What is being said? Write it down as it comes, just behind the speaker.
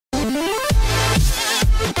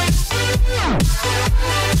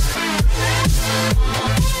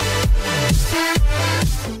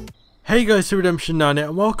Hey guys, it's Redemption 9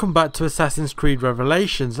 and welcome back to Assassin's Creed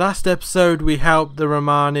Revelations. Last episode we helped the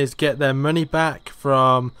Romanis get their money back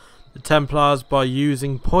from the Templars by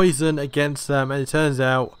using poison against them, and it turns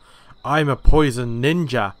out I'm a poison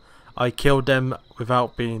ninja. I killed them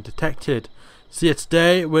without being detected. So yeah,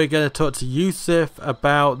 today we're going to talk to Yusuf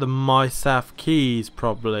about the Mysaf keys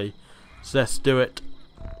probably. So let's do it.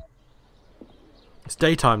 It's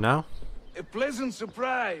daytime now. A pleasant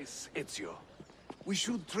surprise, Ezio. We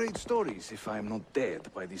should trade stories if I am not dead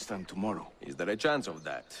by this time tomorrow. Is there a chance of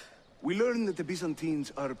that? We learn that the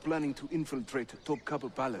Byzantines are planning to infiltrate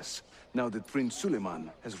Topkapi Palace now that Prince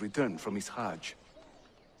Suleiman has returned from his Hajj.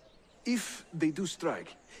 If they do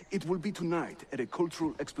strike, it will be tonight at a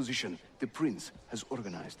cultural exposition the prince has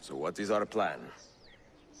organized. So what is our plan?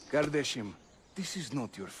 Kardashim, this is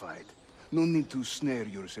not your fight. No need to snare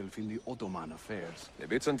yourself in the Ottoman affairs. The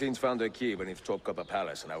Byzantines found a key beneath Topkapi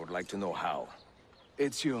Palace, and I would like to know how.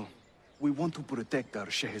 Ezio, we want to protect our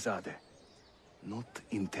Shehzade, not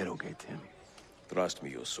interrogate him. Trust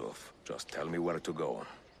me, Yusuf. Just tell me where to go.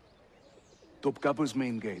 Topkapi's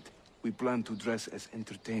main gate. We plan to dress as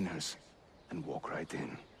entertainers and walk right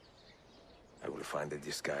in. I will find a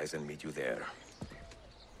disguise and meet you there.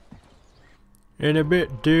 In a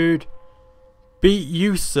bit, dude. Beat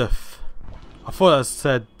Yusuf. I thought I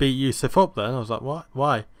said beat Yusuf up then. I was like, what?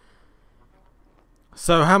 Why?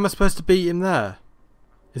 So how am I supposed to beat him there?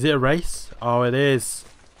 Is it a race? Oh, it is.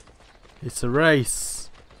 It's a race.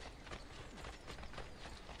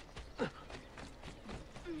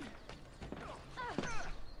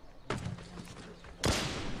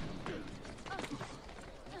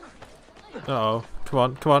 Uh-oh. Come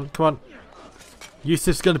on, come on, come on.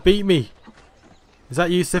 Yusuf's gonna beat me. Is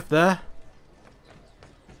that Yusuf there?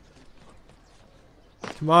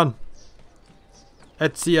 Come on.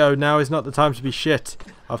 Ezio, now is not the time to be shit.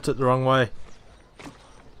 I've took the wrong way.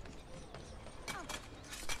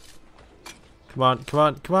 Come on, come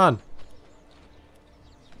on, come on.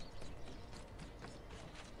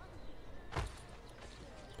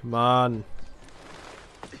 Come on.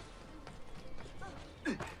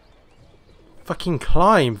 Fucking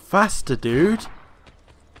climb faster, dude.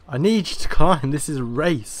 I need you to climb. This is a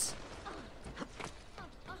race.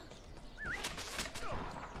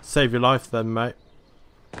 Save your life then, mate.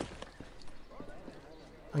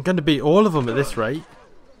 I'm going to beat all of them at this rate.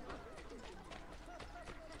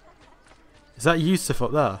 Is that Yusuf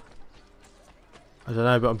up there? I don't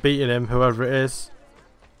know, but I'm beating him, whoever it is.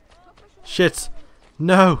 Shit.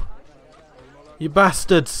 No. You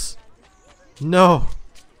bastards. No.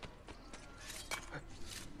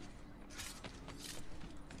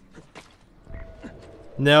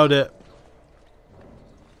 Nailed it.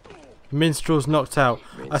 Minstrel's knocked out.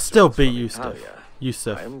 I still beat Yusuf.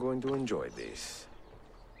 I am going to enjoy this.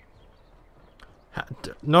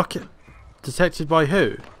 Knock it. Detected by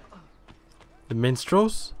who? The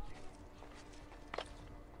minstrels?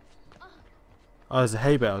 Oh, there's a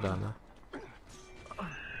hay bale down there.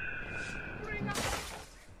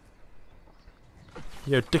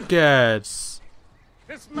 Yo, dickheads.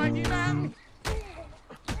 This mighty man.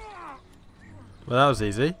 Well, that was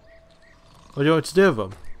easy. What do you want to do with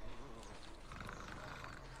them?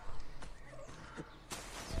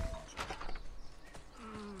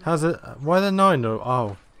 How's it? Why are there 9?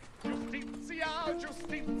 Oh.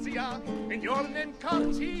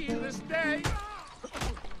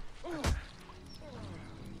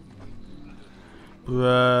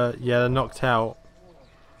 Yeah, they're knocked out.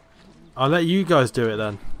 I'll let you guys do it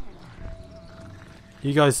then.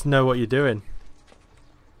 You guys know what you're doing.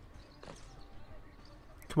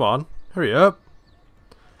 Come on, hurry up.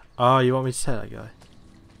 Oh, you want me to say that guy?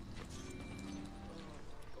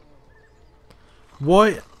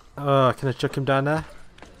 What? Can I chuck him down there?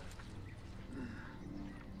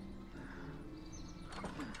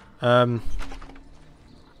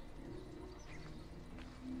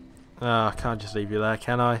 I can't just leave you there,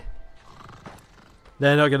 can I?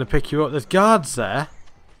 They're not going to pick you up. There's guards there.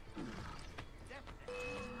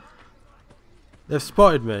 They've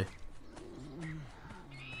spotted me.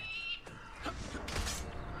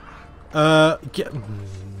 How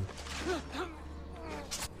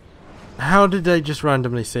did they just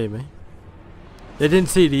randomly see me? They didn't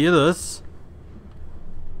see the others.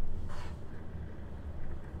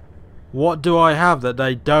 What do I have that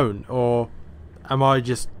they don't? Or am I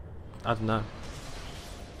just... I don't know.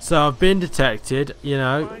 So I've been detected, you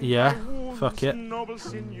know, yeah, fuck it.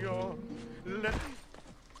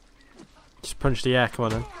 Just punch the air, come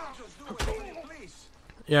on then.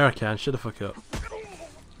 Yeah, I can, shut the fuck up.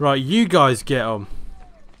 Right, you guys get them.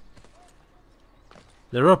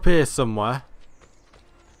 They're up here somewhere.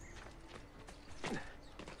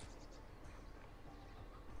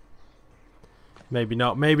 Maybe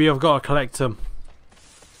not. Maybe I've got to collect them.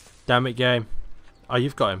 Damn it, game. Oh,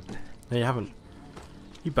 you've got him. No, you haven't.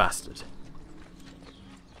 You bastard.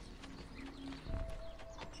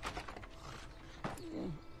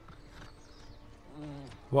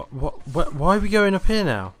 What, why are we going up here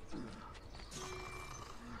now?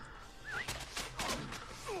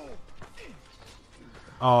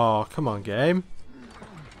 Oh, come on, game.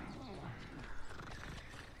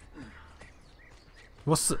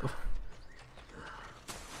 What's the...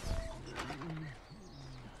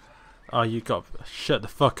 Oh, you got... Shut the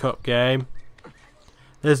fuck up, game.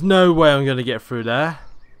 There's no way I'm going to get through there.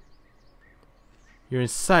 You're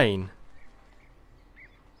insane.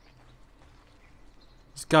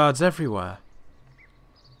 There's guards everywhere.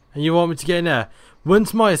 And you want me to get in there?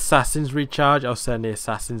 Once my assassins recharge, I'll send the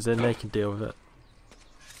assassins in. They can deal with it.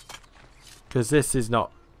 Because this is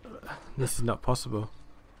not possible.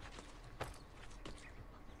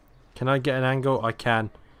 Can I get an angle? I can.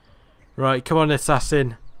 Right, come on,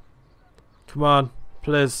 assassin. Come on,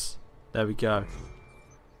 please. There we go.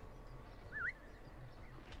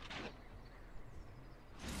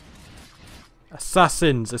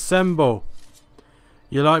 Assassins, assemble.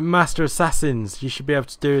 You're like master assassins. You should be able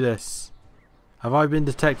to do this. Have I been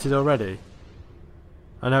detected already?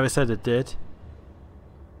 I know it said it did.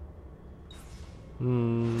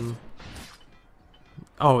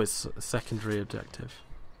 Oh, it's a secondary objective.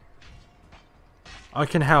 I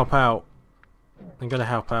can help out. I'm gonna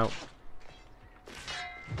help out.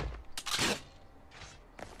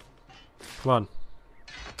 Come on.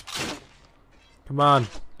 Come on.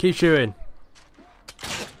 Keep shooting.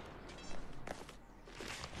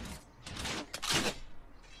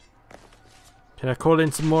 Can I call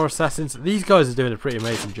in some more assassins? These guys are doing a pretty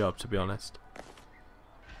amazing job, to be honest.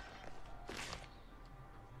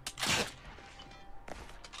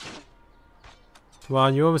 Come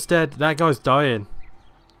on, you're almost dead. That guy's dying.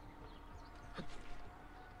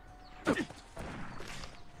 Can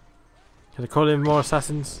I call in more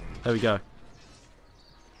assassins? There we go.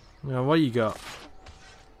 Now, what you got?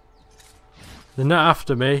 They're not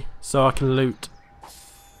after me, so I can loot.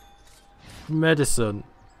 Medicine.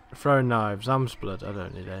 Throwing knives. Am's blood. I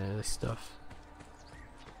don't need any of this stuff.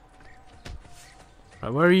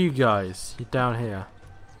 Right, where are you guys? You're down here.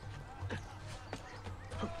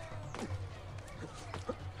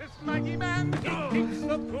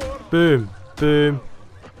 Boom. Boom.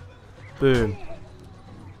 Boom.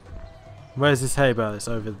 Where's this hay bale? It's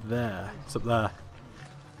over there. It's up there.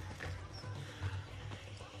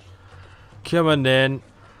 Come on in.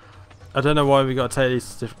 I don't know why we got to take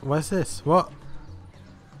these different... Where's this? What?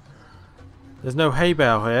 There's no hay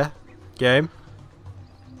bale here. Game.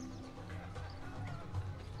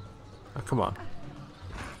 Oh, come on.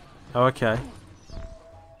 Oh, okay.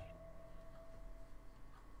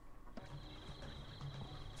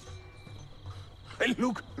 I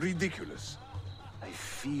look ridiculous. I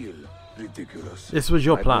feel ridiculous. This was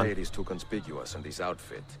your plan. My blade is too conspicuous in this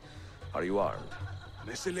outfit. Are you armed?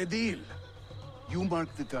 C'est le deal. You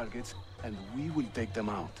mark the targets, and we will take them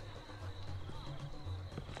out.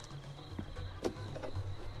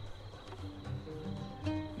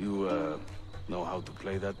 You, know how to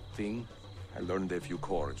play that thing? I learned a few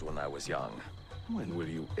chords when I was young. When were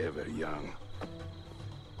you ever young?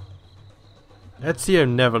 Ezio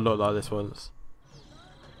never looked like this once.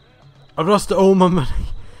 I've lost all my money.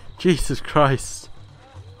 Jesus Christ.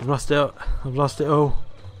 I've lost it. I've lost it all.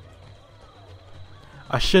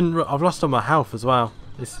 I shouldn't. I've lost all my health as well.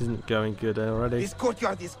 This isn't going good already. This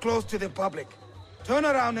courtyard is closed to the public. Turn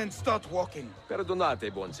around and start walking.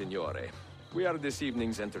 Perdonate, buon signore. We are this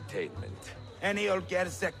evening's entertainment. Any old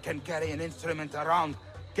gerzek can carry an instrument around.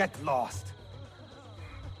 Get lost.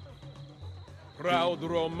 Proud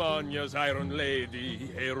Romagna's Iron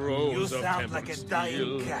Lady, a rose You of sound like a tempered dying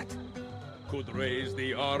steel, cat. could raise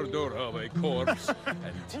the ardor of a corpse and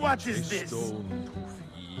teach What is a this? stone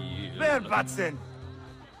to feel. Verbatzen.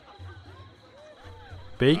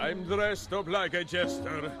 B. I'm dressed up like a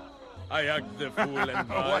jester. I act the fool and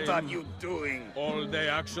What are mime. you doing? All the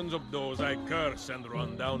actions of those I curse and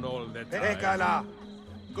run down all the time. Pekala.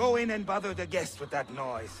 Go in and bother the guests with that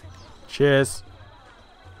noise. Cheers.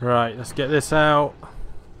 Right, let's get this out.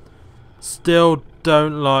 Still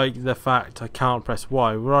don't like the fact I can't press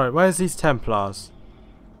Y. Right, where's these Templars?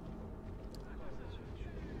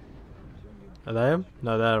 Are they them?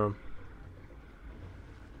 No, they're them.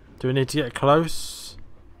 Do we need to get close?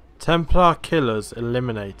 Templar killers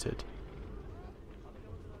eliminated.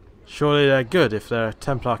 Surely they're good if they're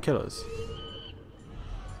Templar killers.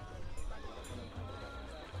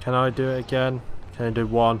 Can I do it again? Can I do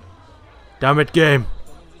one? Damn it, game!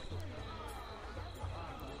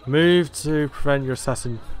 Move to prevent your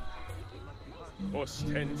assassin.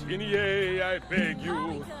 Ostentinier, I beg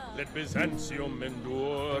you, let Byzantium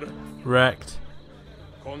endure. Wrecked.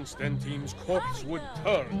 Constantine's corpse would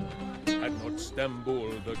turn, had not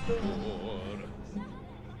Stambul the core.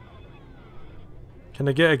 Can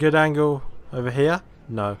I get a good angle over here?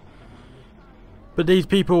 No. But these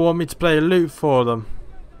people want me to play a loot for them.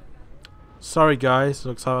 Sorry guys,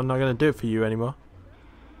 looks like I'm not going to do it for you anymore.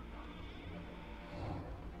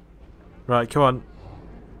 Right, come on.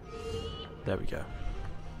 There we go.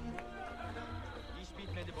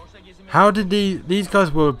 How did these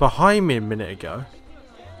guys were behind me a minute ago?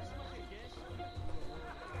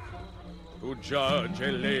 To judge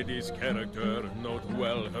a lady's character, note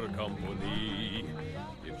well her company.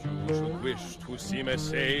 If you should wish to seem a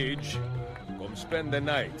sage, come spend the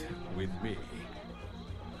night with me.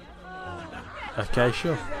 Okay,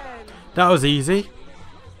 sure. That was easy.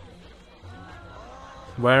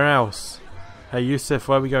 Where else? Hey Yusuf,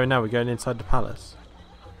 where are we going now? We're going inside the palace.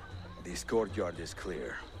 This courtyard is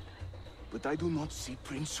clear. But I do not see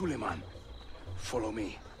Prince Suleiman. Follow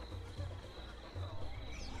me.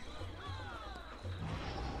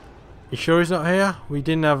 You sure he's not here? We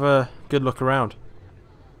didn't have a good look around.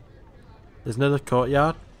 There's another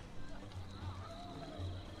courtyard.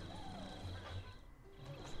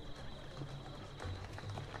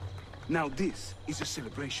 Now this is a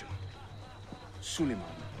celebration. Suleiman,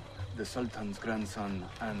 the Sultan's grandson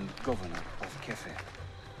and governor of Kefe.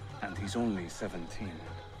 And he's only 17.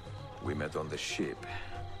 We met on the ship.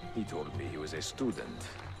 He told me he was a student.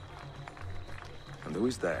 And who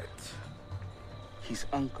is that? His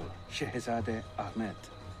uncle, Shehzade Ahmed,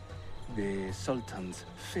 the Sultan's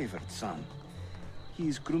favored son. He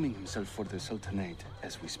is grooming himself for the Sultanate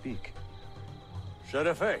as we speak.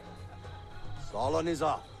 Sherife, Salon is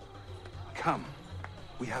up. Come.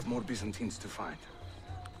 We have more Byzantines to find.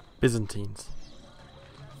 Byzantines.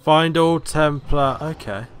 Find all Templar.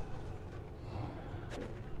 Okay.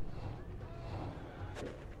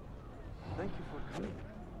 Thank you for coming.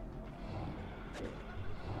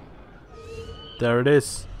 There it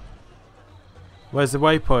is. Where's the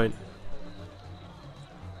waypoint?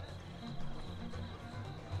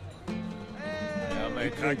 I am a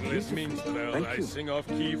tactless minstrel. I sing off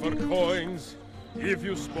key for coins. If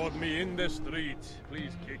you spot me in the street,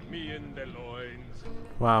 please kick me in the loins.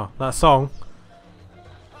 Wow, that song.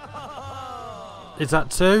 Is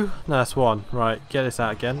that two? No, that's one. Right, get this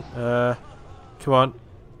out again. Come on.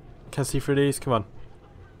 Can I see through these? Come on.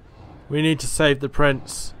 We need to save the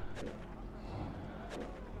prince.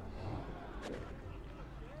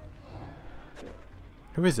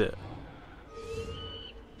 Who is it?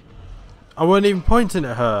 I wasn't even pointing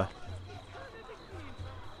at her.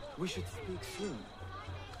 We should speak soon.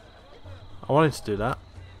 I wanted to do that.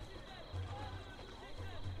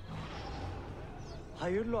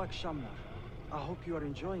 Hayırlı akşamlar. I hope you are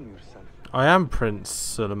enjoying yourself. I am Prince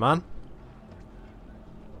Suleiman.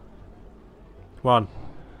 One.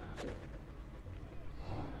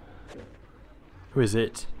 Who is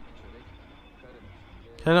it?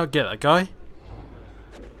 Can I not get that guy?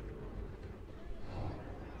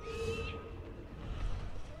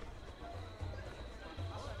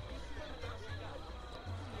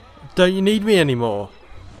 Don't you need me anymore?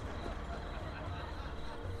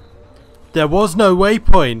 There was no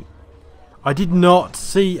waypoint. I did not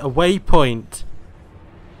see a waypoint.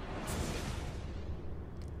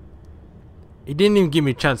 He didn't even give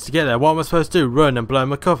me a chance to get there. What am I supposed to do? Run and blow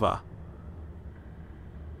my cover?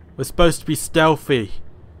 We're supposed to be stealthy.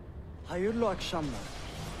 Hayırlı akşamlar.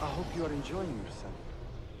 I hope you are enjoying yourself.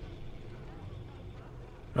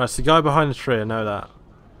 Right, it's the guy behind the tree, I know that.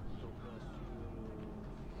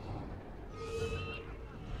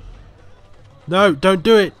 No, don't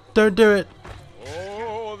do it! Don't do it!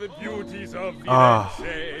 Oh, the beauties of Ah,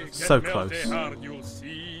 Firenze so can melt close. a heart, you'll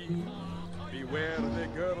see. Beware the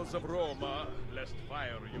girls of Roma, lest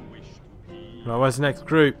fire you wish to be. Right, where's the next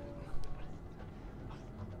group?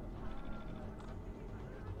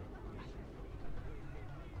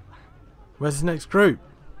 Where's the next group?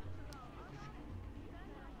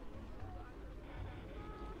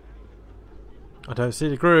 I don't see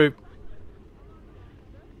the group.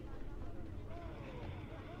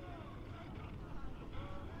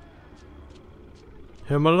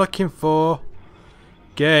 Who am I looking for?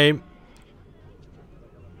 Game.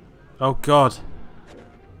 Oh god.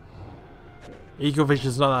 Eagle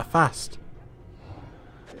Vision's not that fast.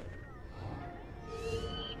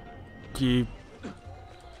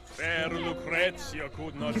 Fair Lucrezia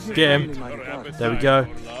could not Give Get him. me my her regard. appetite There we go.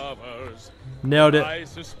 for lovers. Nailed it. I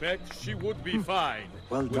suspect she would be fine.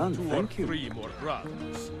 Well with done, 2 thank or you. 3 more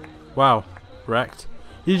brothers. Wow. Wrecked.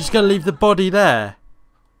 You're just gonna leave the body there?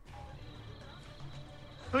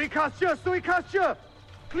 Suikastya!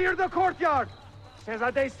 Clear the courtyard!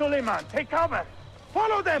 Shehzadeh Suleiman, take cover!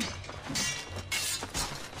 Follow them!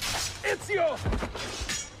 Ezio!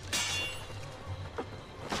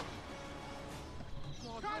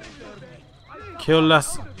 Kill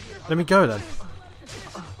less. Let me go then.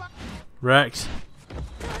 Wrecked.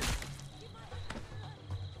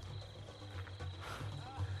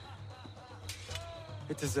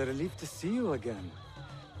 It is a relief to see you again,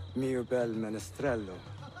 mio bel menestrello.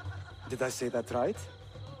 Did I say that right?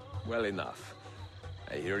 Well enough.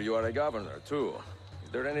 I hear you are a governor, too.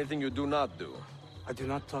 Is there anything you do not do? I do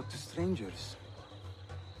not talk to strangers.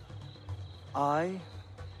 I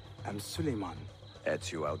am Suleiman.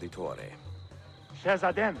 Ezio Auditore.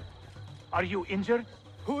 Shehzadeh, are you injured?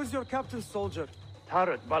 Who is your captain, soldier?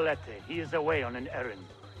 Tarot Balete, he is away on an errand.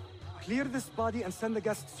 Clear this body and send the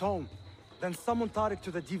guests home. Then summon Tariq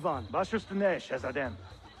to the divan. Baş üstüne, Shehzadeh.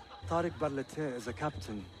 Tariq Barlete is a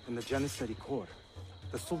captain in the Janissary Corps,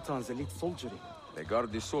 the Sultan's elite soldiery. They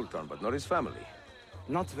guard the Sultan, but not his family.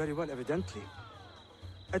 Not very well, evidently.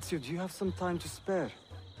 Ezio, do you have some time to spare?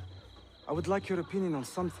 I would like your opinion on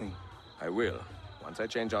something. I will, once I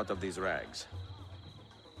change out of these rags.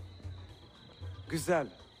 Güzel.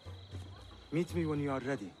 Meet me when you are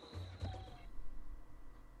ready.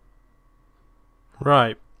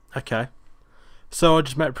 Right. Okay. So I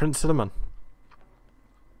just met Prince Suleiman.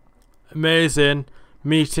 Amazing.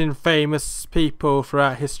 Meeting famous people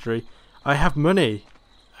throughout history. I have money.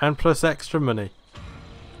 And plus extra money.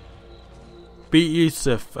 Beat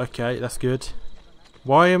Yusuf. Okay, that's good.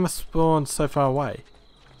 Why am I spawned so far away?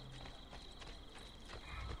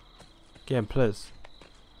 Again, please.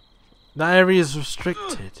 That area is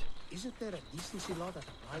restricted.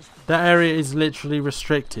 That area is literally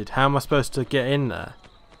restricted. How am I supposed to get in there?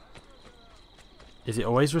 Is it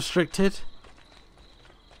always restricted?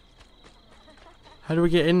 How do we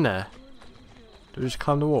get in there? Do we just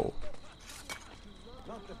climb the wall?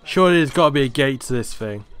 Surely there's got to be a gate to this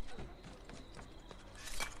thing.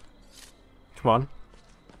 Come on.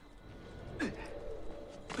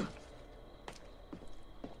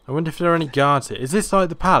 I wonder if there are any guards here. Is this like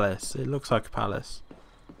the palace? It looks like a palace.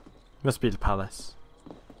 Must be the palace.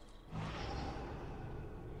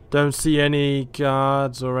 Don't see any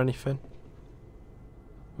guards or anything.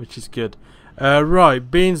 Which is good. Right,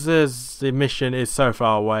 being as the mission is so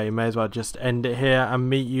far away, may as well just end it here and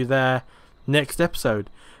meet you there next episode.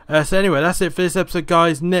 So anyway, that's it for this episode,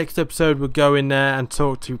 guys. Next episode we'll go in there and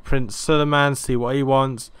talk to Prince Suleiman, see what he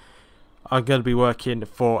wants. I'm going to be working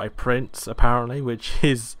for a prince, apparently, which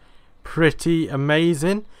is pretty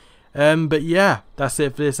amazing. But yeah, that's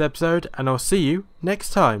it for this episode, and I'll see you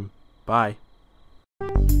next time. Bye.